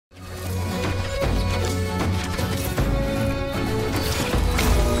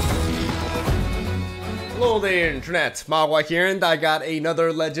Hello there, internet. Mogwai here, and I got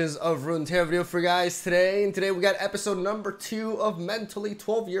another Legends of Runeterra video for you guys today. And today we got episode number 2 of Mentally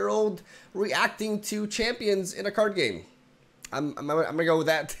 12-year-old reacting to champions in a card game. I'm gonna go with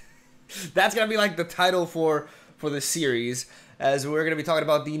that. That's gonna be like the title for the series, as we're gonna be talking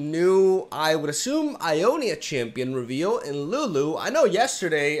about the new, I would assume, Ionia champion reveal in LULU. I know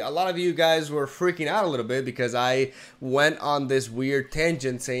yesterday a lot of you guys were freaking out a little bit because I went on this weird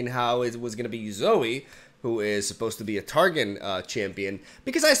tangent saying how it was gonna be Zoe, who is supposed to be a Targan champion,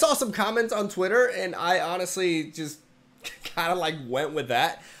 because I saw some comments on Twitter and I honestly just kind of like went with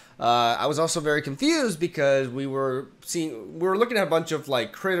that. I was also very confused because we were looking at a bunch of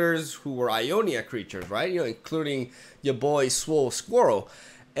like critters who were Ionia creatures, right? You know, including your boy Swole Squirrel,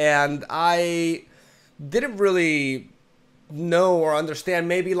 and I didn't really know or understand.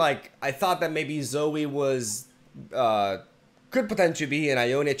 Maybe like I thought that maybe Zoe was could potentially be an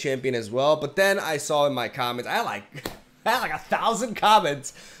Ionia champion as well, but then I saw in my comments I had like 1,000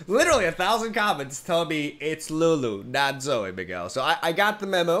 comments, literally 1,000 comments telling me it's LULU, not Zoe, Miguel. So I got the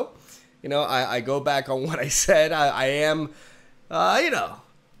memo. You know, I go back on what I said. I am, you know,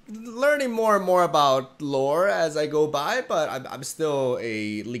 learning more and more about lore as I go by, but I'm still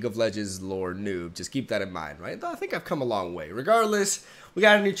a League of Legends lore noob. Just keep that in mind, right? I think I've come a long way. Regardless, we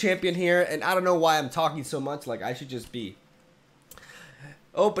got a new champion here, and I don't know why I'm talking so much. Like, I should just be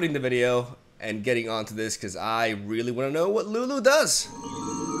opening the video and getting onto this because I really want to know what LULU does.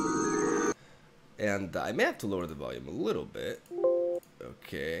 And I may have to lower the volume a little bit.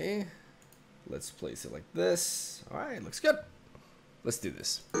 Okay. Let's place it like this. Alright, looks good. Let's do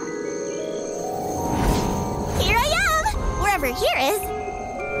this. Here I am! Wherever here is.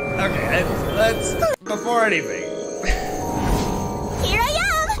 Okay, let's before anything. Here I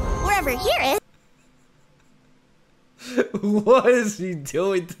am! Wherever here is. What is he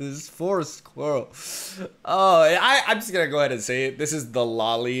doing to this poor squirrel? Oh, I'm just gonna go ahead and say it. This is the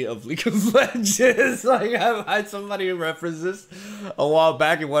lolly of League of Legends. Like, I had somebody reference this a while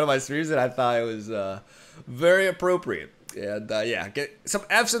back in one of my streams, and I thought it was very appropriate. And yeah, get some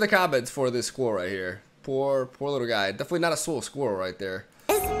F's in the comments for this squirrel right here. Poor little guy. Definitely not a Swole Squirrel right there.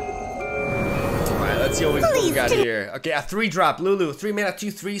 Alright, let's see what we got here. Okay, a 3-drop LULU, 3 mana,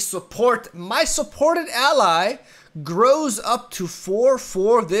 2/3 support. My supported ally grows up to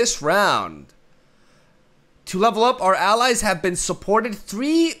 4/4 this round. To level up, our allies have been supported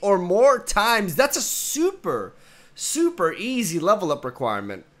 3 or more times. That's a super easy level up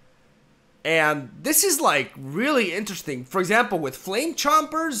requirement. And this is like really interesting. For example, with Flame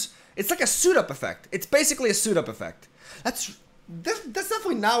Chompers, it's like a suit up effect. It's basically a suit up effect. That's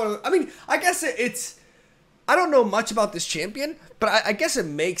definitely not what I mean. I guess it's I don't know much about this champion, but I guess it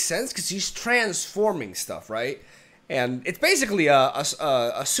makes sense because he's transforming stuff, right? And it's basically a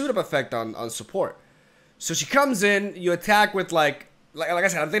suit-up effect on support. So she comes in, you attack with like I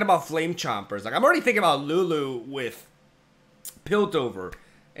said, I'm thinking about Flame Chompers. Like, I'm already thinking about LULU with Piltover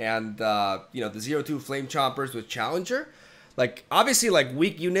and you know, the 0/2 Flame Chompers with Challenger. Like, obviously, like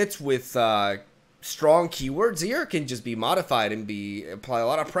weak units with strong keywords here can just be modified and apply a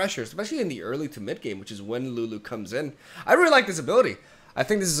lot of pressure, especially in the early to mid game, which is when LULU comes in. I really like this ability. I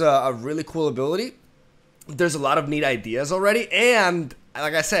think this is a really cool ability. There's a lot of neat ideas already, and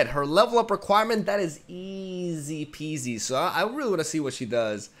like I said, her level up requirement, that is easy peasy. So I really want to see what she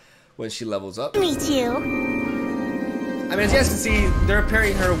does when she levels up. Me too. I mean, as you guys can see, they're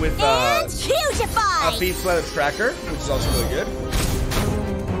pairing her with a Beautify! Feed Flutter Tracker, which is also really good.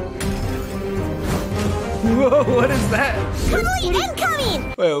 Whoa, what is that? Totally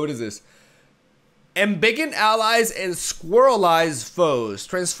incoming! Wait, what is this? Embiggen allies and squirrelize foes.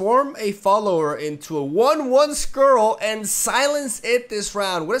 Transform a follower into a 1/1 squirrel and silence it this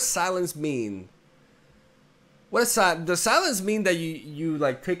round. What does silence mean? What does silence mean that you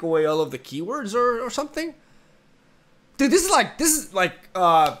like take away all of the keywords or something? Dude, this is like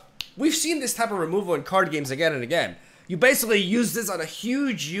we've seen this type of removal in card games again and again. You basically use this on a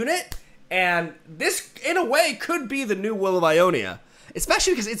huge unit, and this in a way could be the new Will of Ionia.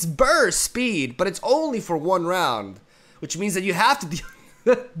 Especially because it's burst speed, but it's only for 1 round, which means that you have to deal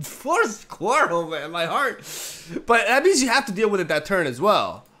poor squirrel, man, my heart. But that means you have to deal with it that turn as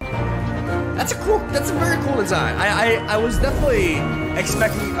well. That's a very cool design. I was definitely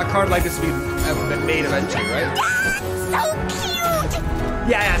expecting a card like this to be made eventually, right? So cute!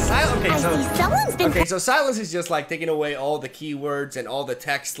 Yeah, silence. Okay, so silence is just like taking away all the keywords and all the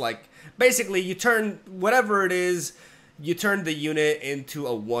text. Like, basically, you turn whatever it is. You turn the unit into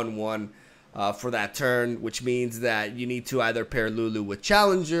a 1/1 for that turn, which means that you need to either pair LULU with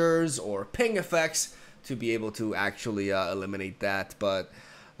challengers or ping effects to be able to actually eliminate that. But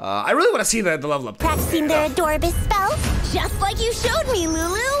I really want to see the level up. Practicing their adorable spell, just like you showed me,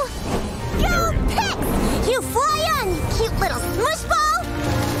 Lulu. Go, Pics! You fly on, you cute little smush ball!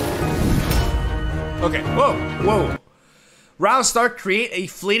 Okay, whoa. Round start, create a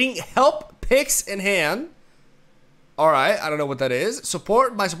fleeting help Pics in hand. Alright, I don't know what that is.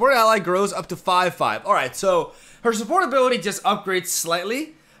 My support ally grows up to 5/5. Alright, so her support ability just upgrades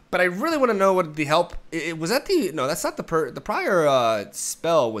slightly. But I really want to know what the help... was that the... No, that's not the prior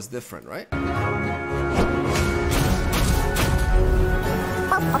spell was different, right?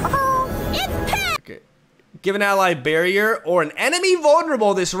 Okay. Give an ally barrier or an enemy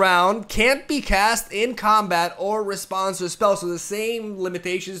vulnerable this round. Can't be cast in combat or responds to a spell. So the same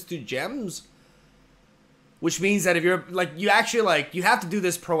limitations to gems. Which means that if you're, like, you actually, like, you have to do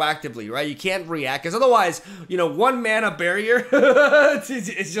this proactively, right? You can't react, because otherwise, you know, 1 mana barrier,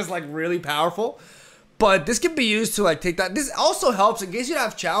 it's just, like, really powerful. But this can be used to, like, take that. This also helps in case you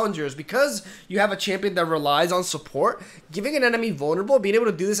have challengers, because you have a champion that relies on support. Giving an enemy vulnerable, being able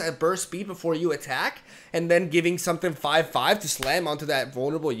to do this at burst speed before you attack, and then giving something 5/5 to slam onto that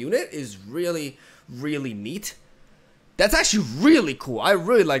vulnerable unit is really, really neat. That's actually really cool. I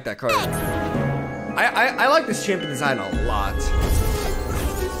really like that card. I like this champion design a lot.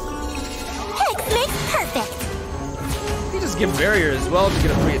 Pics makes perfect. You just give barrier as well to get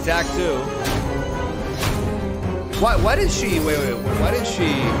a free attack too. Why did she wait, why did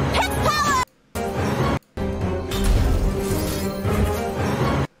she Pics power!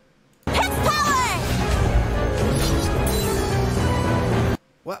 Pics power!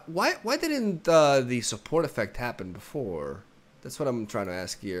 why didn't the support effect happen before? That's what I'm trying to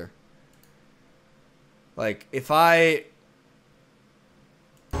ask here. Like, if I...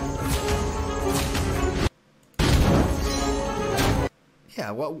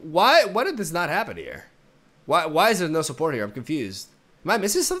 Yeah, why did this not happen here? Why is there no support here? I'm confused. Am I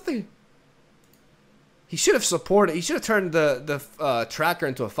missing something? He should have supported... He should have turned the tracker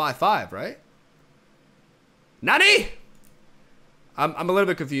into a 5/5, right? Nani? I'm a little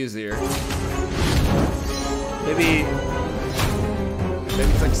bit confused here. Maybe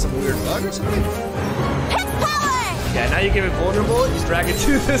it's like some weird bug or something? Yeah, now you give it vulnerable, you drag it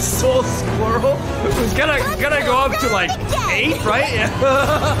to the soul squirrel, who's gonna go up to like 8, right? Yeah.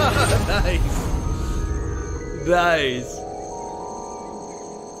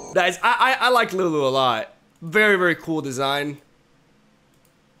 Nice. I like Lulu a lot. Very, very cool design.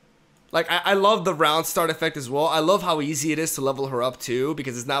 Like, I love the round start effect as well. I love how easy it is to level her up too,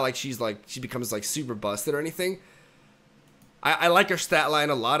 because it's not like she becomes like super busted or anything. I like her stat line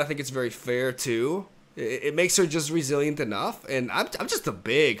a lot. I think it's very fair too. It makes her just resilient enough, and I'm just a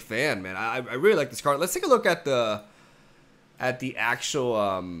big fan, man. I really like this card. Let's take a look at the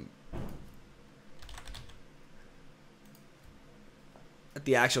actual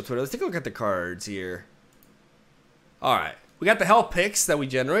Twitter. Let's take a look at the cards here. All right, we got the help Pics that we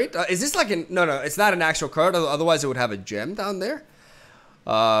generate. Is this like an no? It's not an actual card. Otherwise, it would have a gem down there.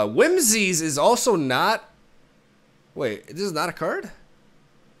 Whimsies is also not. Wait, this is not a card.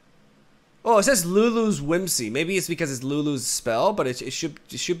 Oh, it says Lulu's Whimsy. Maybe it's because it's Lulu's spell, but it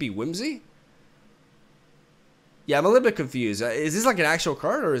should be Whimsy. Yeah, I'm a little bit confused. Is this like an actual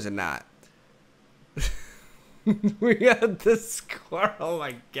card or is it not? We got the squirrel. Oh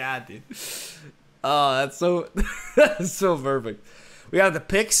my god, dude. Oh, that's so that's so perfect. We got the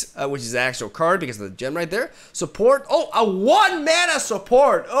Pics, which is the actual card because of the gem right there. Support. Oh, a 1 mana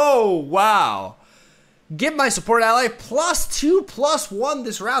support. Oh wow. Give my support ally +2/+1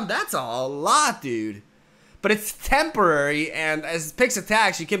 this round. That's a lot, dude. But it's temporary, and as Pics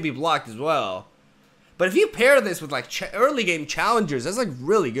attacks, you can be blocked as well. But if you pair this with like early game challengers, that's like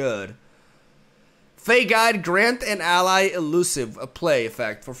really good. Fey Guide, grant an ally elusive a play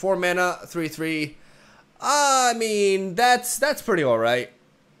effect for 4 mana, 3/3. I mean, that's pretty alright.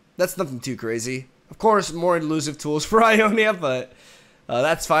 That's nothing too crazy. Of course, more elusive tools for Ionia, but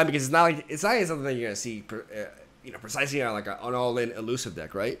that's fine because it's not like something that you're gonna see, you know, precisely on like an all-in elusive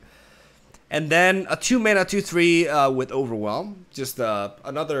deck, right? And then a 2 mana 2/3 with Overwhelm, just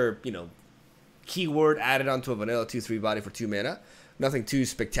another keyword added onto a vanilla 2/3 body for 2 mana. Nothing too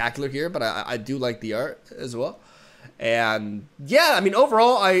spectacular here, but I do like the art as well. And yeah, I mean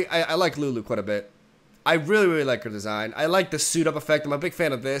overall I like Lulu quite a bit. I really like her design. I like the suit up effect. I'm a big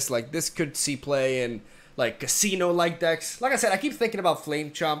fan of this. Like this could see play in like casino-like decks. Like I said, I keep thinking about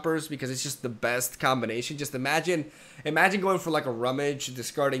Flame Chompers because it's just the best combination. Just imagine going for like a rummage,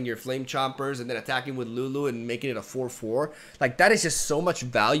 discarding your Flame Chompers, and then attacking with Lulu and making it a 4/4. Like that is just so much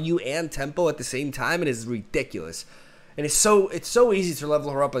value and tempo at the same time. It is ridiculous, and it's so easy to level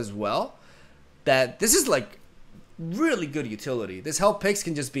her up as well. That this is like really good utility. This help picks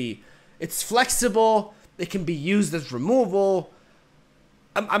can just be, it's flexible. It can be used as removal.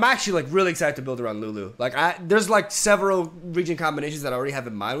 I'm actually like really excited to build around Lulu. Like there's like several region combinations that I already have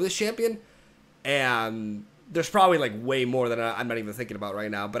in mind with this champion, and there's probably like way more that I'm not even thinking about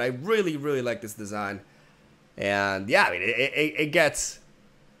right now. But I really like this design, and yeah, I mean it gets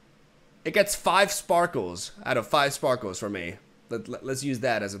 5 sparkles out of 5 sparkles for me. Let's use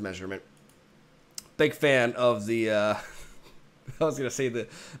that as a measurement. Big fan of the. I was gonna say the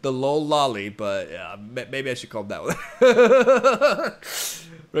lol lolly, but yeah, maybe I should call him that one.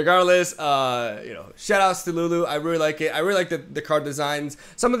 Regardless, shout outs to Lulu. I really like it. I really like the card designs.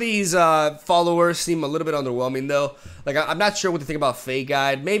 Some of these followers seem a little bit underwhelming though. Like I'm not sure what to think about Fey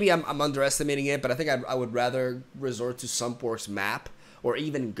Guide. Maybe I'm underestimating it, but I think I would rather resort to Sumpworks Map or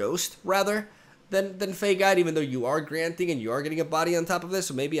even Ghost rather than Fey Guide, even though you are granting and you are getting a body on top of this.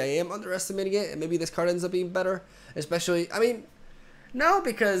 So maybe I am underestimating it, and maybe this card ends up being better. Especially, I mean, no,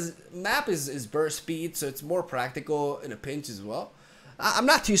 because Map is burst speed, so it's more practical in a pinch as well. I'm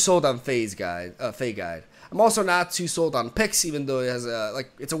not too sold on Fey Guide. I'm also not too sold on Pics, even though it has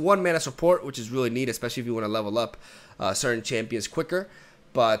it's a 1-mana support, which is really neat, especially if you want to level up certain champions quicker.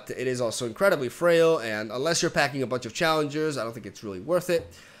 But it is also incredibly frail, and unless you're packing a bunch of challengers, I don't think it's really worth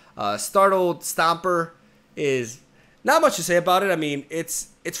it. Startled Stomper is not much to say about it. I mean,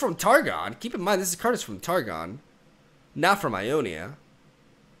 it's from Targon. Keep in mind, this card is from Targon, not from Ionia.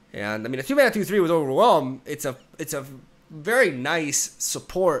 And I mean, a 2-mana 2/3 with Overwhelm, it's a very nice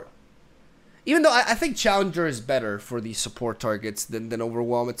support. Even though I think Challenger is better for the support targets than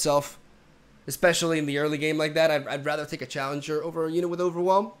Overwhelm itself. Especially in the early game like that, I'd rather take a Challenger over a unit with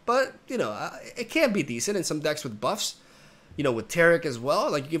Overwhelm. But, it can be decent in some decks with buffs. With Tarek as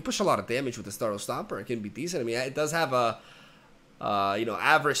well. Like, you can push a lot of damage with the Startled Stomper. It can be decent. I mean, it does have a,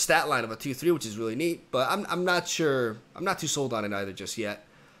 average stat line of a 2/3, which is really neat. But I'm not sure. I'm not too sold on it either just yet.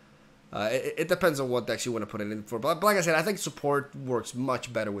 It depends on what decks you want to put it in for. But like I said, I think support works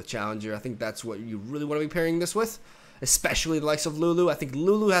much better with Challenger. I think that's what you really want to be pairing this with, especially the likes of Lulu. I think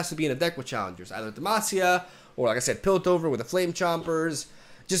Lulu has to be in a deck with Challengers, either Demacia or, like I said, Piltover with the Flame Chompers.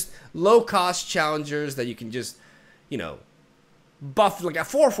 Just low-cost Challengers that you can just, buff. Like a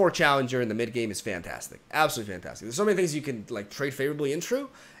 4/4 Challenger in the mid-game is fantastic. Absolutely fantastic. There's so many things you can, trade favorably in True,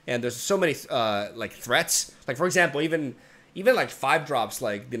 and there's so many, threats. Like, for example, even 5 drops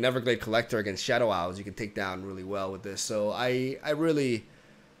like the Neverglade Collector against Shadow Owls, you can take down really well with this. So I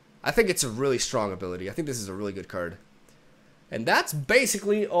think it's a really strong ability. I think this is a really good card. And that's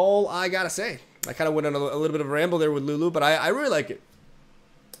basically all I gotta say. I kind of went on a little bit of a ramble there with Lulu, but I really like it.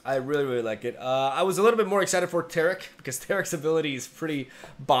 I really like it. I was a little bit more excited for Tarek because Tarek's ability is pretty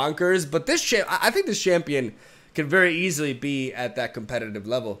bonkers. But I think this champion can very easily be at that competitive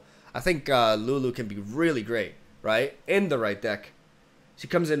level. I think Lulu can be really great. Right? In the right deck. She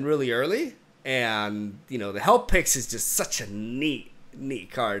comes in really early, and, the help picks is just such a neat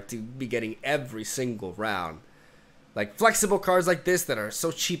card to be getting every single round. Like, flexible cards like this that are so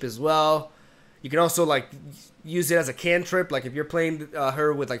cheap as well. You can also, use it as a cantrip. Like, if you're playing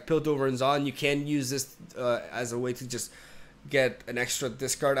her with, Piltover and Zon, you can use this as a way to just get an extra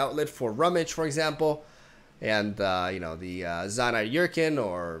discard outlet for Rummage, for example. And, the Zanite Yurkin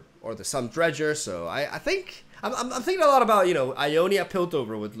or the Some Dredger. So, I think... I'm thinking a lot about, Ionia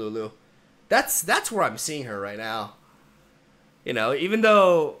Piltover with Lulu. That's where I'm seeing her right now. Even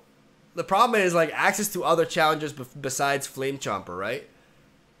though the problem is, access to other challengers besides Flame Chomper, right?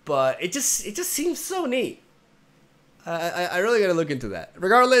 But it just seems so neat. I really got to look into that.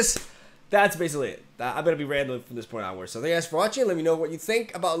 Regardless, that's basically it. I'm going to be rambling from this point onwards. So thank you guys for watching. Let me know what you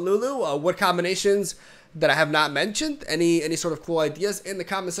think about Lulu. What combinations that I have not mentioned. Any sort of cool ideas in the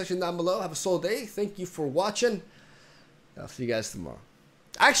comment section down below. Have a soul day. Thank you for watching. I'll see you guys tomorrow.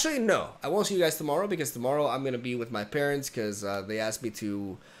 Actually, no. I won't see you guys tomorrow because tomorrow I'm going to be with my parents because they asked me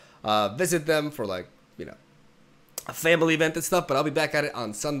to visit them for, a family event and stuff. But I'll be back at it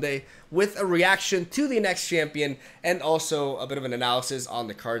on Sunday with a reaction to the next champion and also a bit of an analysis on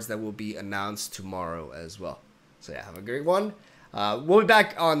the cards that will be announced tomorrow as well. So, yeah, have a great one. We'll be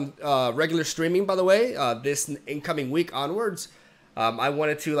back on regular streaming, by the way, this incoming week onwards. I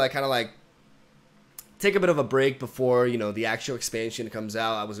wanted to take a bit of a break before the actual expansion comes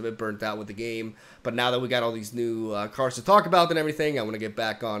out. I was a bit burnt out with the game, but now that we got all these new cards to talk about and everything, I want to get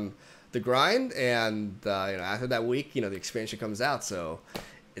back on the grind. And after that week, the expansion comes out, so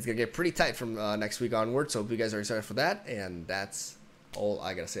it's gonna get pretty tight from next week onwards. So hope you guys are excited for that. And that's all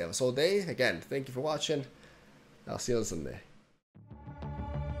I gotta say. Have a soul day. Again, thank you for watching. I'll see you on Sunday.